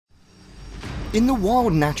In the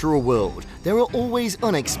wild natural world, there are always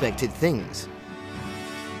unexpected things.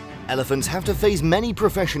 Elephants have to face many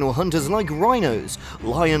professional hunters like rhinos,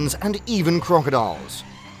 lions, and even crocodiles.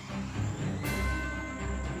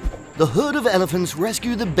 The herd of elephants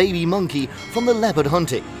rescue the baby monkey from the leopard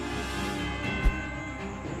hunting.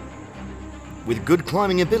 With good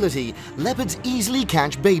climbing ability, leopards easily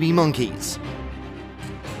catch baby monkeys.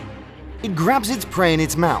 It grabs its prey in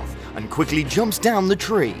its mouth and quickly jumps down the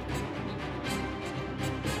tree.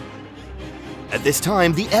 At this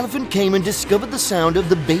time, the elephant came and discovered the sound of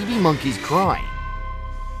the baby monkey's cry.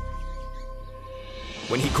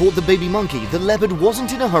 When he caught the baby monkey, the leopard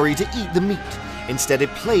wasn't in a hurry to eat the meat. Instead, it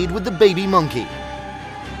played with the baby monkey.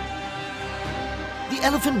 The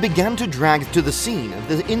elephant began to drag to the scene of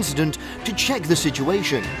the incident to check the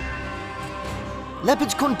situation.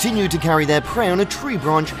 Leopards continued to carry their prey on a tree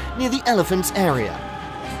branch near the elephant's area.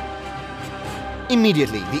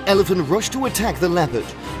 Immediately, the elephant rushed to attack the leopard,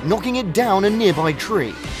 knocking it down a nearby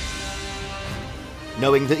tree.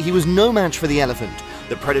 Knowing that he was no match for the elephant,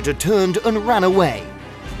 the predator turned and ran away.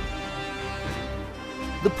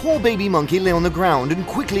 The poor baby monkey lay on the ground, and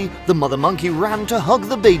quickly the mother monkey ran to hug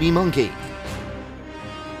the baby monkey.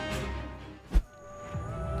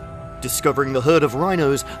 Discovering the herd of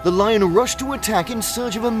rhinos, the lion rushed to attack in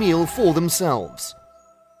search of a meal for themselves.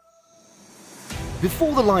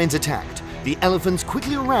 Before the lions attacked, the elephants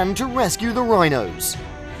quickly ran to rescue the rhinos.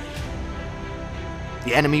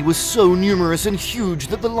 The enemy was so numerous and huge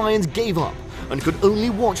that the lions gave up and could only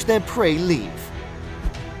watch their prey leave.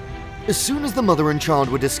 As soon as the mother and child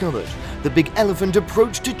were discovered, the big elephant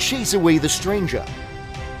approached to chase away the stranger.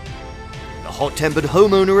 The hot-tempered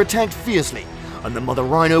homeowner attacked fiercely, and the mother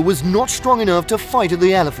rhino was not strong enough to fight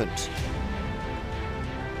the elephant.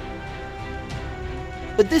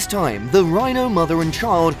 At this time, the rhino mother and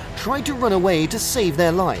child tried to run away to save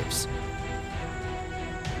their lives.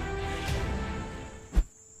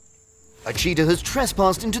 A cheetah has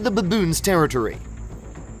trespassed into the baboon's territory.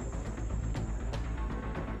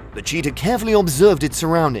 The cheetah carefully observed its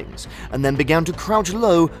surroundings and then began to crouch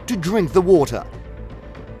low to drink the water.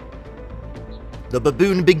 The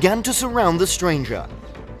baboon began to surround the stranger.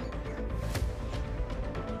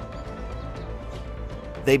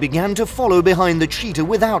 They began to follow behind the cheetah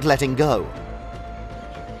without letting go.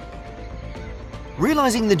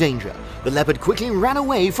 Realizing the danger, the leopard quickly ran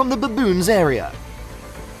away from the baboon's area.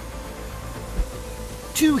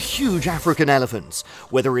 Two huge African elephants,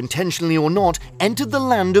 whether intentionally or not, entered the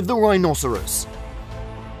land of the rhinoceros.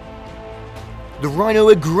 The rhino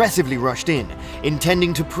aggressively rushed in,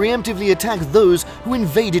 intending to preemptively attack those who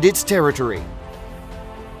invaded its territory.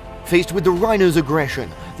 Faced with the rhino's aggression,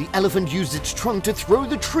 the elephant used its trunk to throw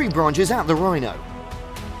the tree branches at the rhino.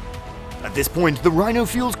 At this point, the rhino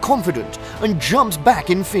feels confident and jumps back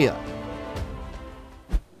in fear.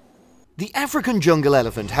 The African jungle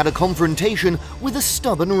elephant had a confrontation with a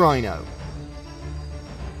stubborn rhino.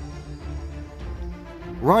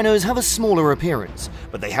 Rhinos have a smaller appearance,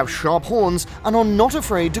 but they have sharp horns and are not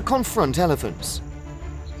afraid to confront elephants.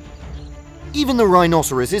 Even the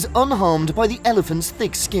rhinoceros is unharmed by the elephant's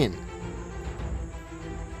thick skin.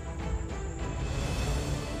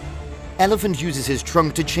 Elephant uses his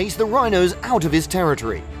trunk to chase the rhinos out of his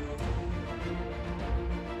territory.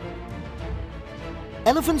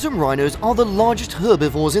 Elephants and rhinos are the largest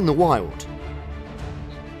herbivores in the wild.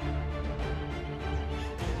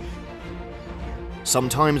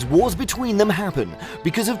 Sometimes wars between them happen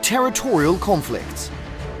because of territorial conflicts.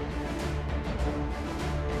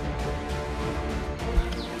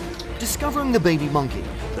 Discovering the baby monkey,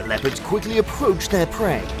 the leopards quickly approach their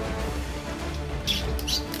prey.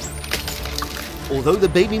 Although the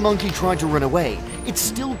baby monkey tried to run away, it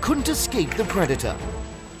still couldn't escape the predator.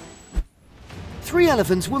 Three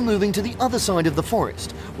elephants were moving to the other side of the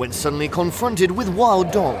forest when suddenly confronted with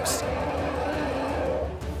wild dogs.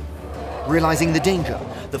 Realizing the danger,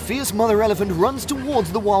 the fierce mother elephant runs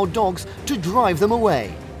towards the wild dogs to drive them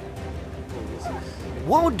away.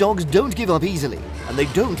 Wild dogs don't give up easily, and they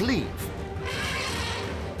don't leave.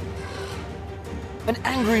 An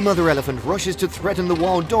angry mother elephant rushes to threaten the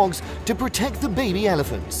wild dogs to protect the baby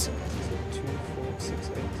elephants.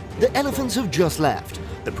 The elephants have just left.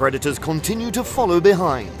 The predators continue to follow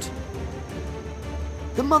behind.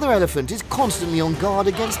 The mother elephant is constantly on guard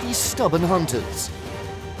against these stubborn hunters.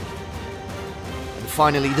 And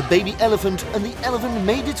finally, the baby elephant and the elephant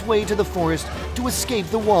made its way to the forest to escape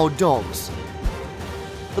the wild dogs.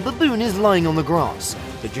 The baboon is lying on the grass.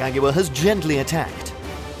 The jaguar has gently attacked.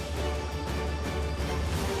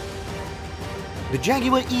 The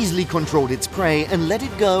jaguar easily controlled its prey and let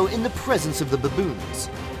it go in the presence of the baboons.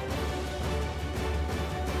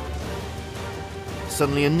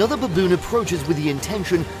 Suddenly another baboon approaches with the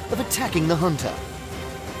intention of attacking the hunter.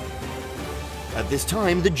 At this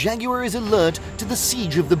time, the jaguar is alert to the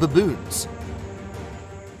siege of the baboons.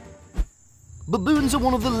 Baboons are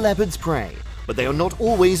one of the leopard's prey, but they are not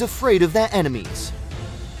always afraid of their enemies.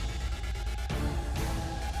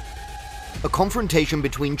 A confrontation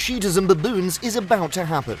between cheetahs and baboons is about to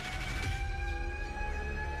happen.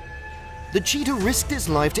 The cheetah risked its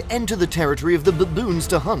life to enter the territory of the baboons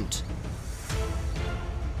to hunt.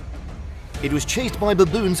 It was chased by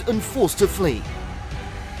baboons and forced to flee.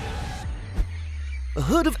 A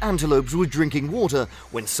herd of antelopes was drinking water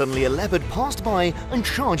when suddenly a leopard passed by and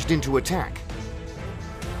charged into attack.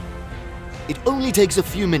 It only takes a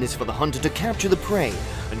few minutes for the hunter to capture the prey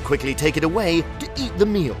and quickly take it away to eat the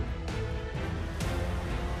meal.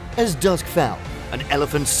 As dusk fell, an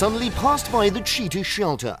elephant suddenly passed by the cheetah's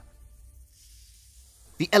shelter.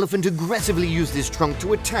 The elephant aggressively used his trunk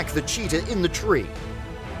to attack the cheetah in the tree.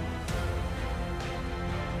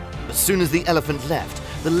 As soon as the elephant left,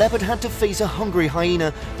 the leopard had to face a hungry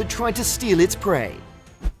hyena that tried to steal its prey.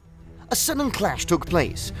 A sudden clash took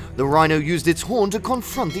place. The rhino used its horn to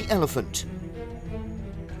confront the elephant.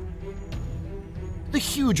 The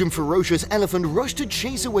huge and ferocious elephant rushed to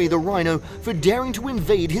chase away the rhino for daring to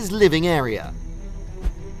invade his living area.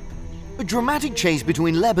 A dramatic chase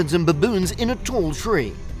between leopards and baboons in a tall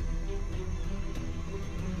tree.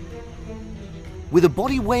 With a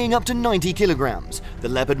body weighing up to 90 kilograms, the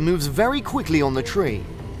leopard moves very quickly on the tree.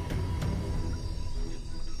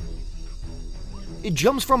 It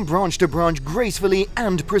jumps from branch to branch gracefully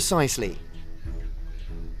and precisely.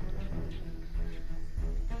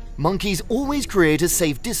 Monkeys always create a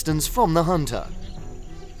safe distance from the hunter.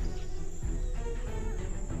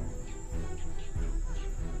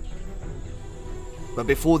 But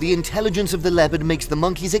before the intelligence of the leopard makes the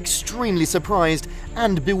monkeys extremely surprised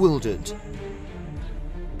and bewildered.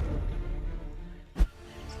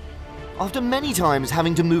 After many times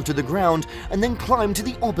having to move to the ground and then climb to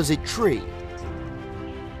the opposite tree,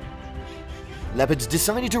 leopards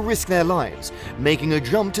decided to risk their lives, making a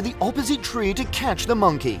jump to the opposite tree to catch the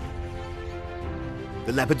monkey.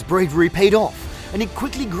 The leopard's bravery paid off, and it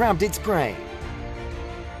quickly grabbed its prey.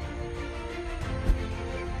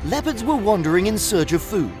 Leopards were wandering in search of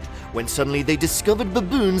food, when suddenly they discovered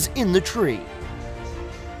baboons in the tree.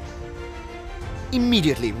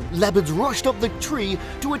 Immediately, leopards rushed up the tree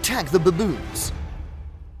to attack the baboons.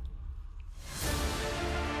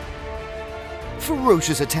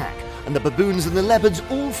 Ferocious attack, and the baboons and the leopards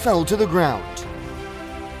all fell to the ground.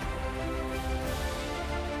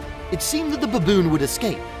 It seemed that the baboon would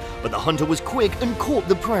escape, but the hunter was quick and caught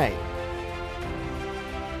the prey.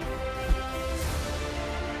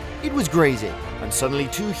 It was grazing, and suddenly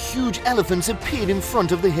two huge elephants appeared in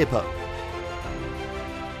front of the hippo.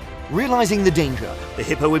 Realizing the danger, the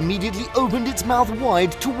hippo immediately opened its mouth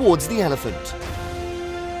wide towards the elephant.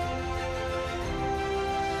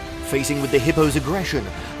 Facing with the hippo's aggression,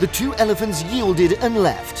 the two elephants yielded and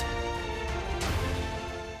left.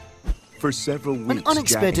 For several weeks, an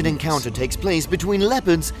unexpected encounter takes place between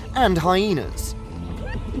leopards and hyenas.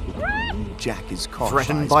 Jack is caught.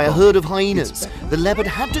 Threatened by a herd of hyenas, the leopard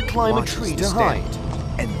had to climb a tree to hide.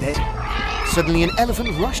 And then suddenly an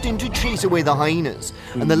elephant rushed in to chase away the hyenas,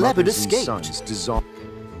 and the leopard escaped.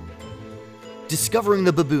 Discovering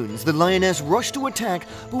the baboons, the lioness rushed to attack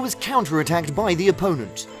but was counterattacked by the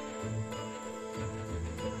opponent.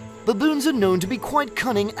 Baboons are known to be quite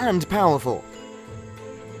cunning and powerful.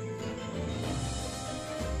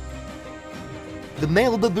 The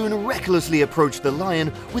male baboon recklessly approached the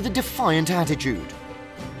lion with a defiant attitude.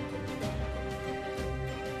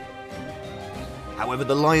 However,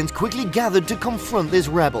 the lions quickly gathered to confront this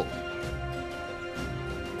rebel.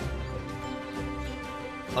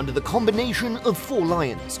 Under the combination of 4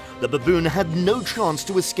 lions, the baboon had no chance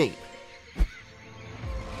to escape.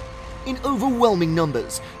 In overwhelming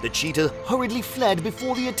numbers, the cheetah hurriedly fled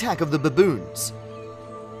before the attack of the baboons.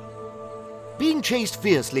 Being chased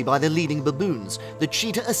fiercely by the leading baboons, the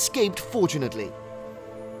cheetah escaped fortunately.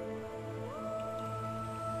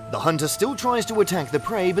 The hunter still tries to attack the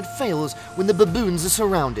prey but fails when the baboons are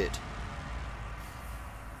surrounded.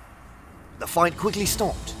 The fight quickly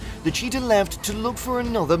stopped. The cheetah left to look for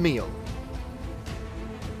another meal.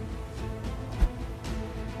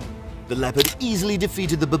 The leopard easily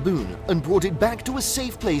defeated the baboon and brought it back to a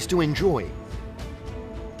safe place to enjoy.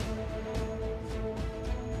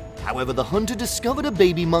 However, the hunter discovered a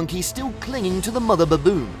baby monkey still clinging to the mother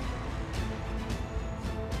baboon.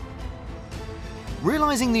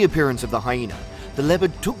 Realizing the appearance of the hyena, the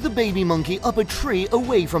leopard took the baby monkey up a tree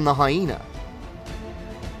away from the hyena.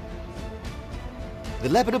 The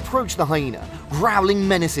leopard approached the hyena, growling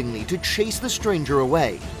menacingly to chase the stranger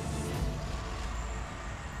away.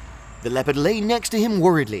 The leopard lay next to him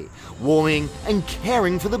worriedly, warming and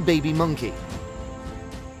caring for the baby monkey.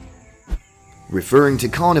 Referring to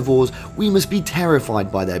carnivores, we must be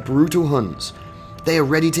terrified by their brutal hunts. They are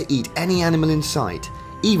ready to eat any animal in sight,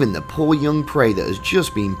 even the poor young prey that has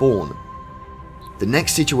just been born. The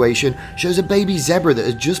next situation shows a baby zebra that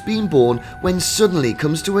has just been born when suddenly it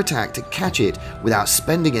comes to attack to catch it without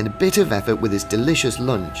spending a bit of effort with its delicious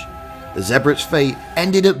lunch. The zebra's fate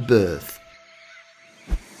ended at birth.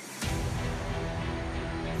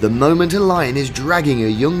 The moment a lion is dragging a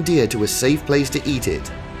young deer to a safe place to eat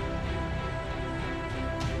it.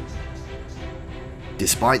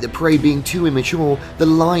 Despite the prey being too immature, the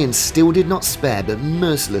lion still did not spare but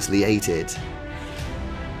mercilessly ate it.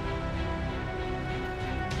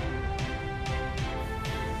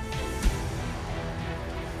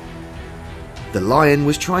 The lion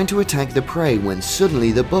was trying to attack the prey when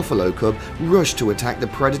suddenly the buffalo cub rushed to attack the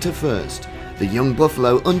predator first. The young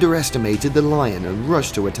buffalo underestimated the lion and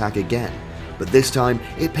rushed to attack again, but this time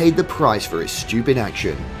it paid the price for its stupid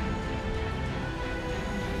action.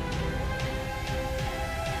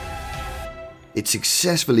 It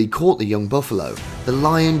successfully caught the young buffalo. The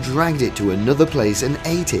lion dragged it to another place and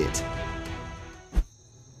ate it.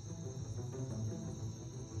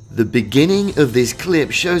 The beginning of this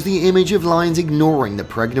clip shows the image of lions ignoring the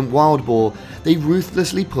pregnant wild boar. They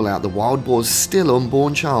ruthlessly pull out the wild boar's still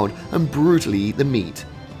unborn child and brutally eat the meat.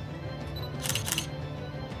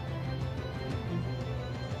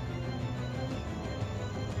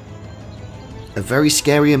 A very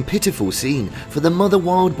scary and pitiful scene for the mother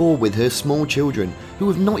wild boar with her small children who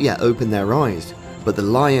have not yet opened their eyes, but the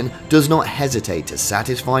lion does not hesitate to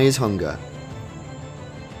satisfy his hunger.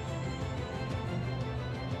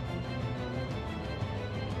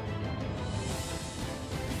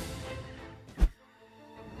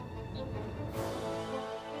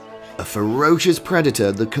 A ferocious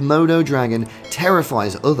predator, the Komodo dragon,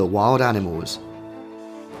 terrifies other wild animals.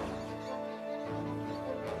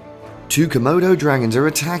 Two Komodo dragons are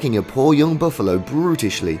attacking a poor young buffalo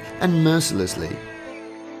brutishly and mercilessly.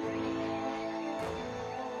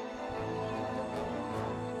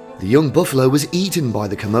 The young buffalo was eaten by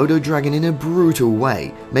the Komodo dragon in a brutal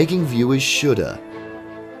way, making viewers shudder.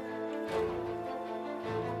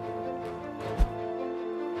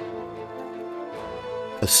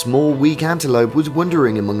 A small, weak antelope was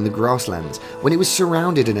wandering among the grasslands when it was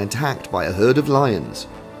surrounded and attacked by a herd of lions.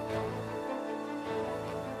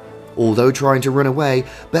 Although trying to run away,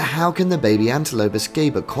 but how can the baby antelope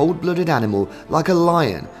escape a cold-blooded animal like a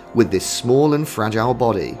lion with this small and fragile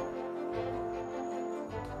body?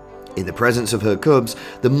 In the presence of her cubs,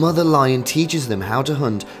 the mother lion teaches them how to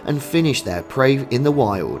hunt and finish their prey in the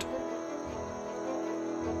wild.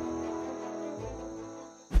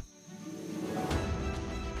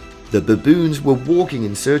 The baboons were walking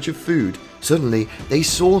in search of food. Suddenly, they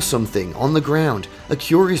saw something on the ground. A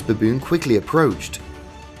curious baboon quickly approached.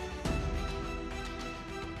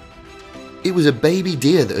 It was a baby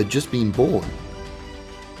deer that had just been born.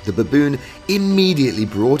 The baboon immediately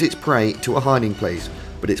brought its prey to a hiding place,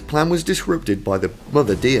 but its plan was disrupted by the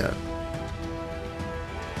mother deer.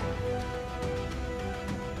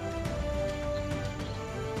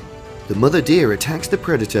 The mother deer attacks the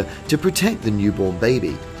predator to protect the newborn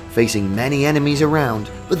baby, facing many enemies around,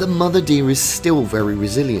 but the mother deer is still very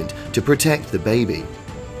resilient to protect the baby.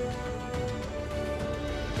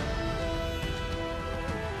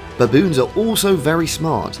 Baboons are also very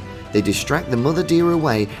smart. They distract the mother deer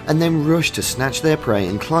away and then rush to snatch their prey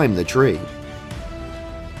and climb the tree.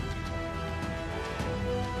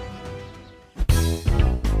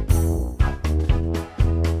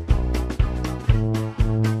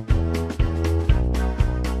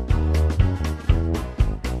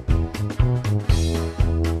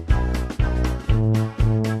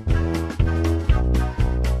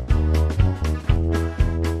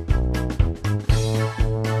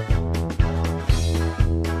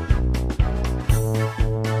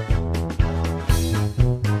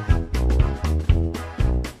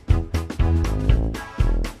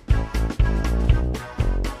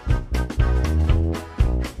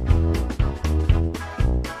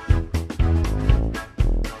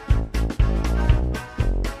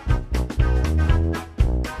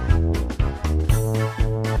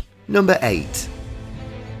 Number 8.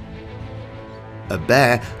 A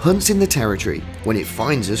bear hunts in the territory when it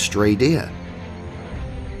finds a stray deer.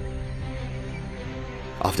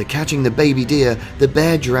 After catching the baby deer, the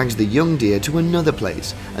bear drags the young deer to another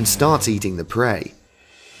place and starts eating the prey.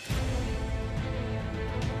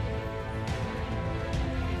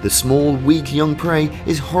 The small, weak young prey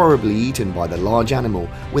is horribly eaten by the large animal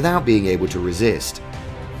without being able to resist.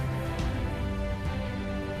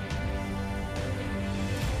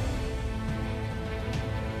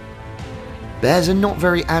 Bears are not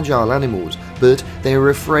very agile animals, but they are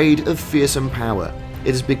afraid of fearsome power.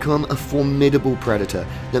 It has become a formidable predator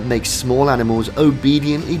that makes small animals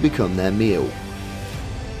obediently become their meal.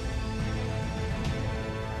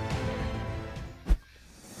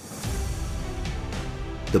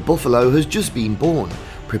 The buffalo has just been born,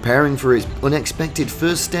 preparing for its unexpected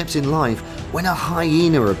first steps in life when a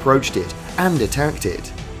hyena approached it and attacked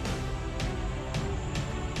it.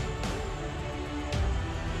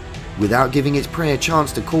 Without giving its prey a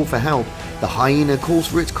chance to call for help, the hyena calls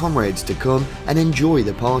for its comrades to come and enjoy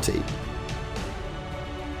the party.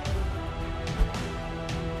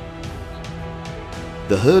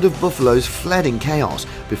 The herd of buffaloes fled in chaos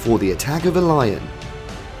before the attack of a lion.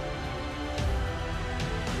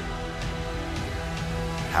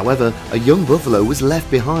 However, a young buffalo was left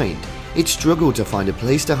behind. It struggled to find a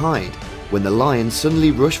place to hide when the lion suddenly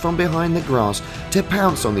rushed from behind the grass to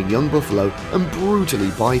pounce on the young buffalo and brutally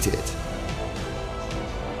bite it.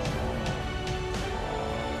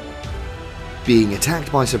 Being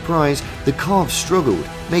attacked by surprise, the calf struggled,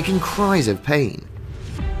 making cries of pain.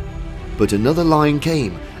 But another lion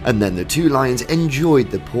came, and then the two lions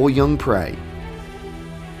enjoyed the poor young prey.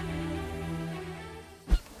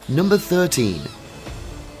 Number 13.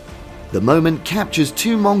 The moment captures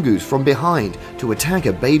two mongoose from behind to attack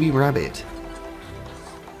a baby rabbit.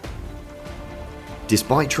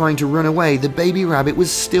 Despite trying to run away, the baby rabbit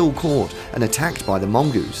was still caught and attacked by the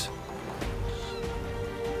mongoose.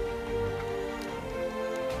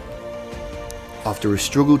 After a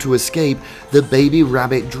struggle to escape, the baby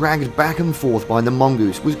rabbit, dragged back and forth by the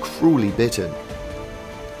mongoose, was cruelly bitten.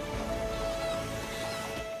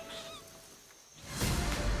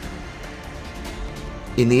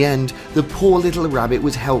 In the end, the poor little rabbit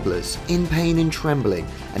was helpless, in pain and trembling,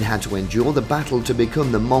 and had to endure the battle to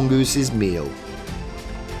become the mongoose's meal.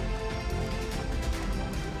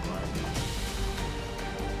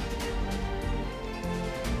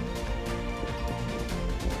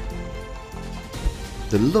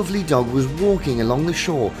 The lovely dog was walking along the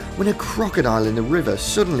shore when a crocodile in the river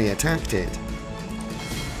suddenly attacked it.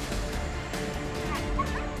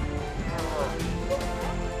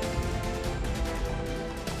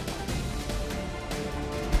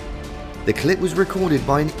 The clip was recorded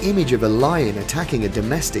by an image of a lion attacking a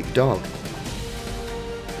domestic dog.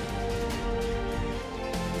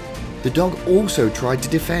 The dog also tried to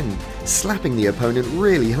defend, slapping the opponent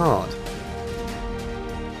really hard.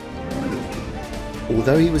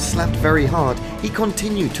 Although he was slapped very hard, he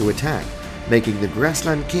continued to attack, making the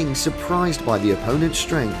grassland king surprised by the opponent's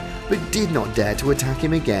strength, but did not dare to attack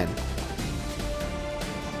him again.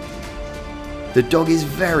 The dog is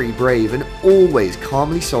very brave and always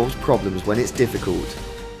calmly solves problems when it's difficult.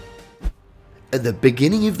 At the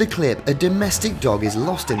beginning of the clip, a domestic dog is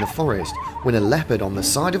lost in the forest when a leopard on the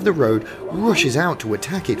side of the road rushes out to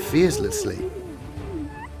attack it fearlessly.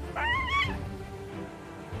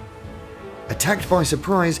 Attacked by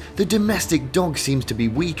surprise, the domestic dog seems to be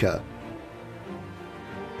weaker.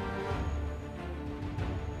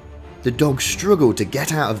 The dog struggled to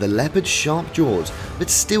get out of the leopard's sharp jaws, but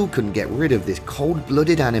still couldn't get rid of this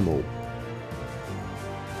cold-blooded animal.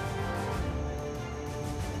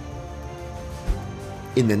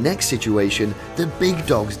 In the next situation, the big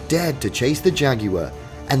dogs dared to chase the jaguar,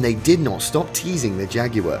 and they did not stop teasing the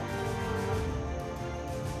jaguar.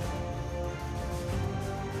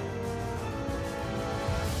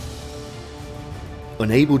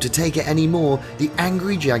 Unable to take it anymore, the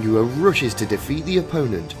angry jaguar rushes to defeat the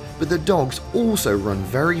opponent, but the dogs also run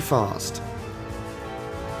very fast.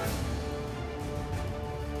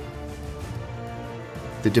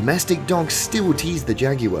 The domestic dogs still tease the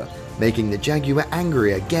jaguar, making the jaguar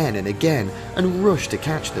angry again and again and rush to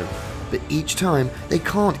catch them, but each time they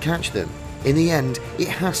can't catch them. In the end, it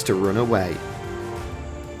has to run away.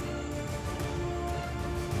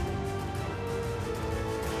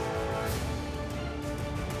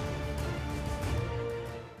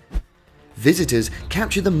 Visitors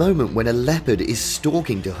capture the moment when a leopard is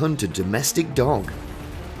stalking to hunt a domestic dog.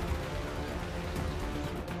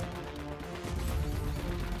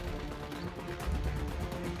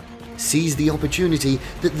 Seize the opportunity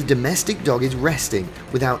that the domestic dog is resting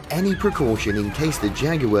without any precaution in case the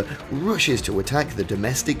jaguar rushes to attack the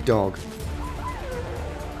domestic dog.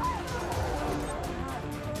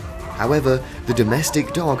 However, the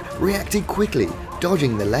domestic dog reacted quickly,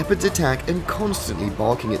 dodging the leopard's attack and constantly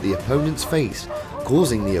barking at the opponent's face,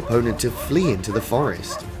 causing the opponent to flee into the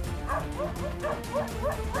forest.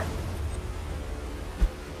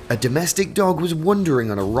 A domestic dog was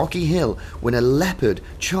wandering on a rocky hill when a leopard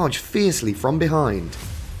charged fiercely from behind.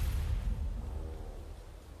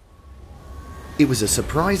 It was a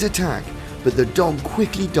surprise attack, but the dog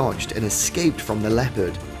quickly dodged and escaped from the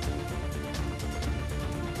leopard.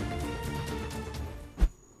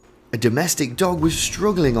 A domestic dog was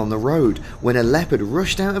struggling on the road when a leopard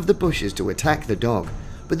rushed out of the bushes to attack the dog,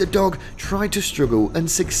 but the dog tried to struggle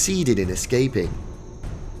and succeeded in escaping.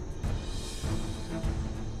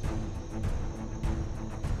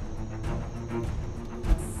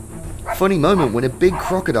 Funny moment when a big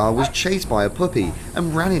crocodile was chased by a puppy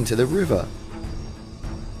and ran into the river.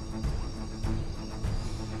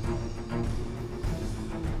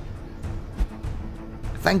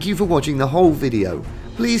 Thank you for watching the whole video.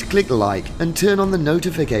 Please click like and turn on the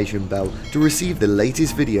notification bell to receive the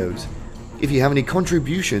latest videos. If you have any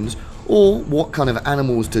contributions or what kind of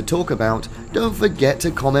animals to talk about, don't forget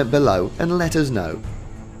to comment below and let us know.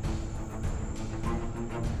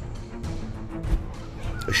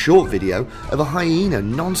 A short video of a hyena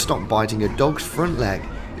non-stop biting a dog's front leg,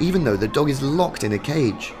 even though the dog is locked in a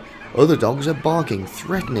cage. Other dogs are barking,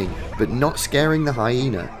 threatening, but not scaring the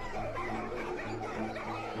hyena.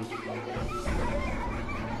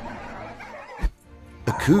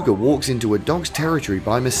 A cougar walks into a dog's territory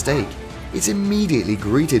by mistake. It's immediately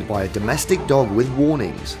greeted by a domestic dog with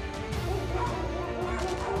warnings.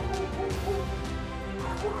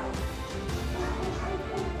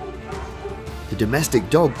 The domestic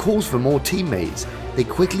dog calls for more teammates. They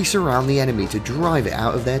quickly surround the enemy to drive it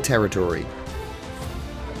out of their territory.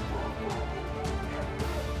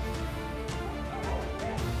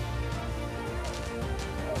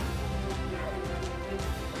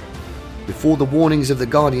 Before the warnings of the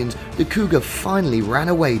guardians, the cougar finally ran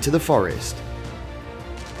away to the forest.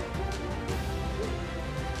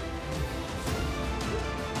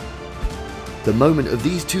 The moment of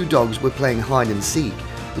these two dogs were playing hide and seek,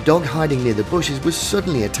 the dog hiding near the bushes was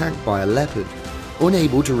suddenly attacked by a leopard.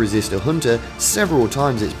 Unable to resist a hunter several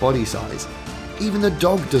times its body size. Even the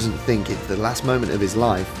dog doesn't think it's the last moment of his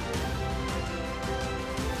life.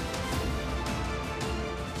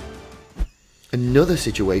 Another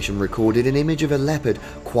situation recorded an image of a leopard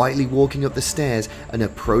quietly walking up the stairs and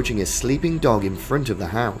approaching a sleeping dog in front of the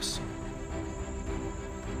house.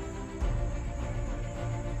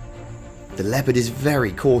 The leopard is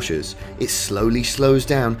very cautious. It slowly slows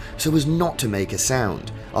down so as not to make a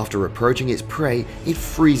sound. After approaching its prey, it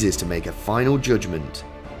freezes to make a final judgment.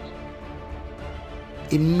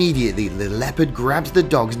 Immediately, the leopard grabs the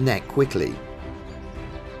dog's neck quickly.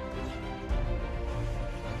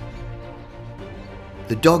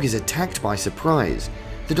 The dog is attacked by surprise.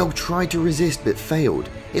 The dog tried to resist but failed.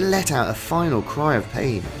 It let out a final cry of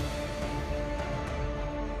pain.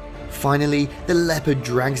 Finally, the leopard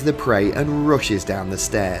drags the prey and rushes down the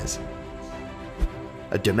stairs.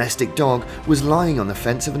 A domestic dog was lying on the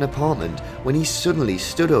fence of an apartment when he suddenly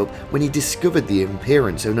stood up when he discovered the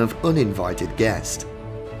appearance of an uninvited guest.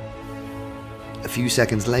 A few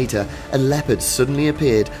seconds later, a leopard suddenly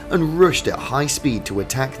appeared and rushed at high speed to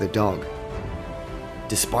attack the dog.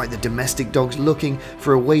 Despite the domestic dogs looking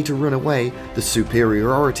for a way to run away, the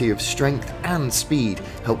superiority of strength and speed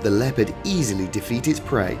helped the leopard easily defeat its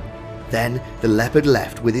prey. Then, the leopard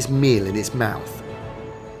left with its meal in its mouth.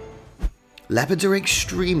 Leopards are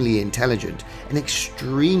extremely intelligent and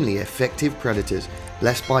extremely effective predators,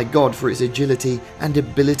 blessed by God for its agility and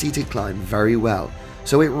ability to climb very well,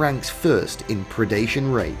 so it ranks first in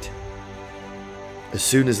predation rate. As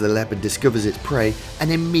soon as the leopard discovers its prey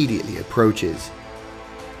and immediately approaches.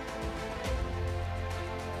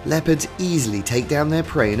 Leopards easily take down their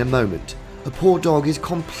prey in a moment. A poor dog is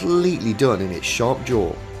completely done in its sharp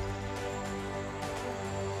jaw.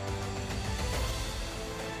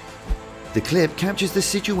 The clip captures the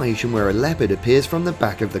situation where a leopard appears from the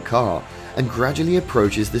back of the car and gradually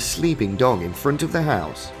approaches the sleeping dog in front of the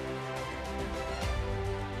house.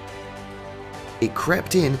 It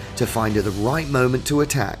crept in to find the right moment to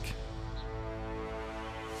attack.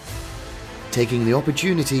 Taking the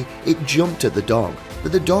opportunity, it jumped at the dog,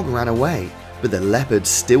 but the dog ran away, but the leopard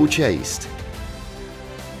still chased.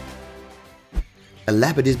 A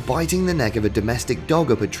leopard is biting the neck of a domestic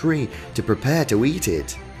dog up a tree to prepare to eat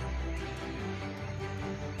it.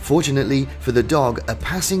 Fortunately for the dog, a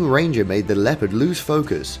passing ranger made the leopard lose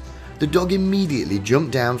focus. The dog immediately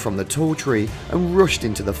jumped down from the tall tree and rushed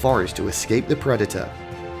into the forest to escape the predator.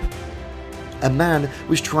 A man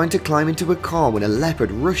was trying to climb into a car when a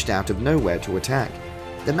leopard rushed out of nowhere to attack.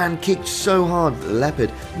 The man kicked so hard that the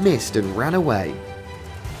leopard missed and ran away.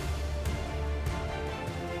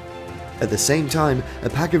 At the same time, a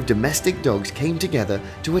pack of domestic dogs came together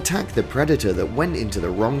to attack the predator that went into the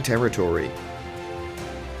wrong territory.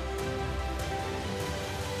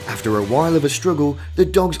 After a while of a struggle, the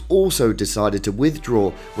dogs also decided to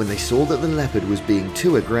withdraw when they saw that the leopard was being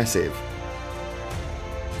too aggressive.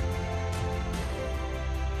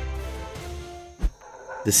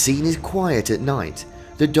 The scene is quiet at night.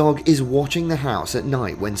 The dog is watching the house at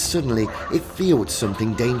night when suddenly it feels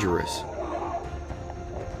something dangerous.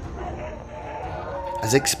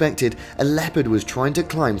 As expected, a leopard was trying to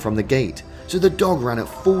climb from the gate, so the dog ran at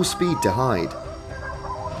full speed to hide.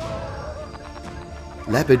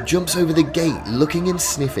 Leopard jumps over the gate looking and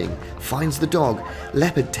sniffing, finds the dog.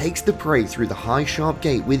 Leopard takes the prey through the high sharp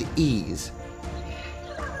gate with ease.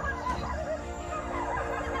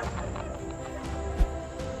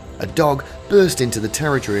 A dog burst into the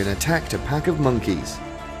territory and attacked a pack of monkeys.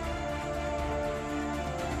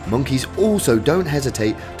 Monkeys also don't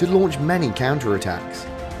hesitate to launch many counterattacks.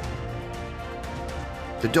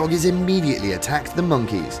 The dog is immediately attacked the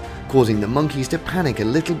monkeys, causing the monkeys to panic a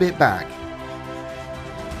little bit back.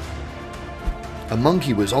 A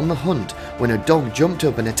monkey was on the hunt when a dog jumped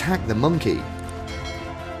up and attacked the monkey.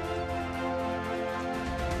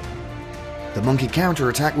 The monkey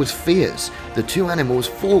counterattack was fierce. The two animals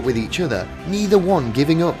fought with each other, neither one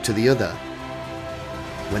giving up to the other.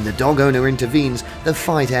 When the dog owner intervenes, the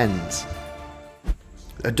fight ends.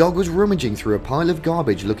 A dog was rummaging through a pile of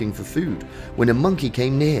garbage looking for food when a monkey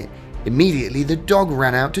came near. Immediately, the dog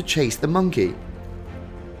ran out to chase the monkey.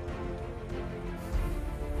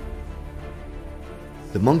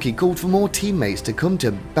 The monkey called for more teammates to come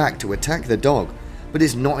back to attack the dog, but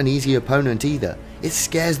it's not an easy opponent either. It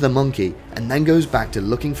scares the monkey and then goes back to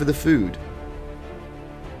looking for the food.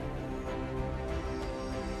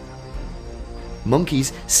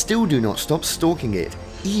 Monkeys still do not stop stalking it,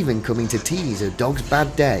 even coming to tease a dog's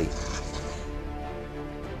bad day.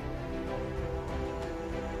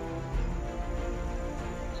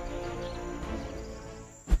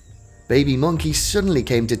 Baby monkeys suddenly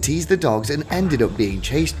came to tease the dogs and ended up being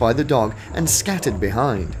chased by the dog and scattered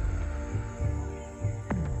behind.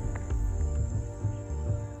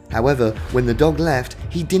 However, when the dog left,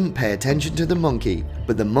 he didn't pay attention to the monkey,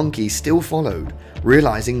 but the monkey still followed.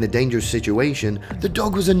 Realizing the dangerous situation, the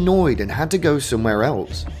dog was annoyed and had to go somewhere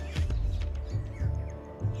else.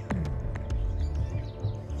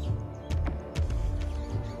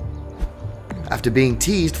 After being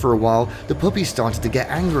teased for a while, the puppy started to get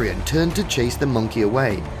angry and turned to chase the monkey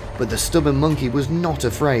away, but the stubborn monkey was not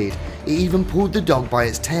afraid. It even pulled the dog by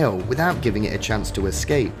its tail without giving it a chance to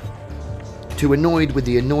escape. Too annoyed with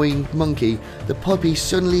the annoying monkey, the puppy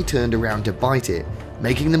suddenly turned around to bite it,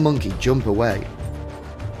 making the monkey jump away.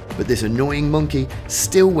 But this annoying monkey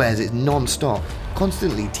still wears it non-stop,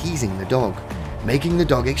 constantly teasing the dog, making the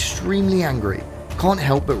dog extremely angry, can't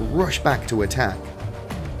help but rush back to attack.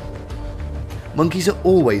 Monkeys are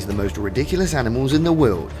always the most ridiculous animals in the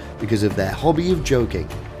world because of their hobby of joking.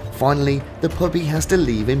 Finally, the puppy has to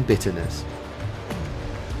leave in bitterness.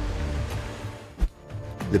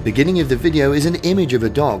 The beginning of the video is an image of a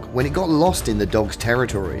dog when it got lost in the dog's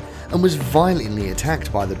territory and was violently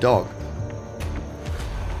attacked by the dog.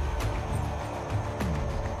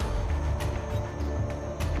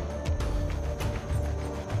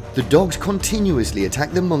 The dogs continuously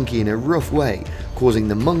attack the monkey in a rough way, causing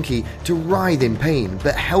the monkey to writhe in pain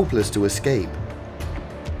but helpless to escape.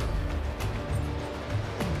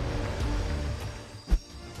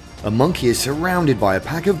 A monkey is surrounded by a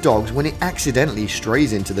pack of dogs when it accidentally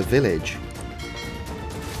strays into the village.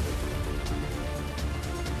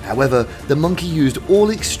 However, the monkey used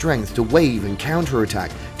all its strength to wave and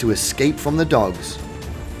counterattack to escape from the dogs.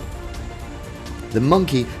 The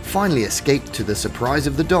monkey finally escaped to the surprise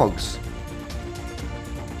of the dogs.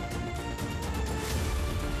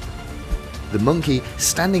 The monkey,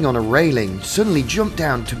 standing on a railing, suddenly jumped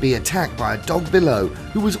down to be attacked by a dog below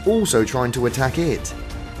who was also trying to attack it.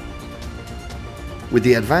 With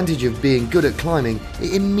the advantage of being good at climbing,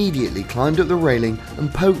 it immediately climbed up the railing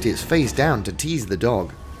and poked its face down to tease the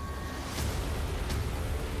dog.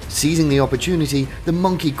 Seizing the opportunity, the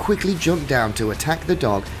monkey quickly jumped down to attack the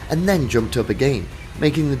dog and then jumped up again,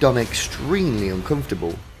 making the dog extremely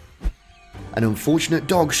uncomfortable. An unfortunate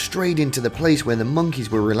dog strayed into the place where the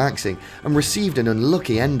monkeys were relaxing and received an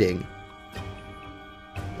unlucky ending.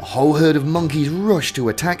 A whole herd of monkeys rushed to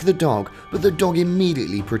attack the dog, but the dog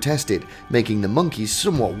immediately protested, making the monkeys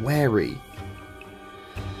somewhat wary.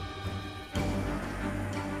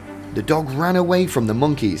 The dog ran away from the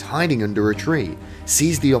monkeys, hiding under a tree.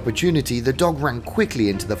 Seized the opportunity, the dog ran quickly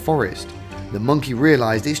into the forest. The monkey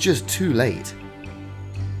realized it's just too late.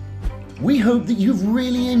 We hope that you've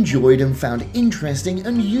really enjoyed and found interesting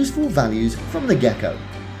and useful values from the gecko.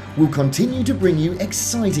 We'll continue to bring you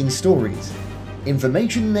exciting stories,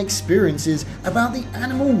 information and experiences about the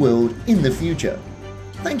animal world in the future.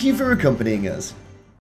 Thank you for accompanying us.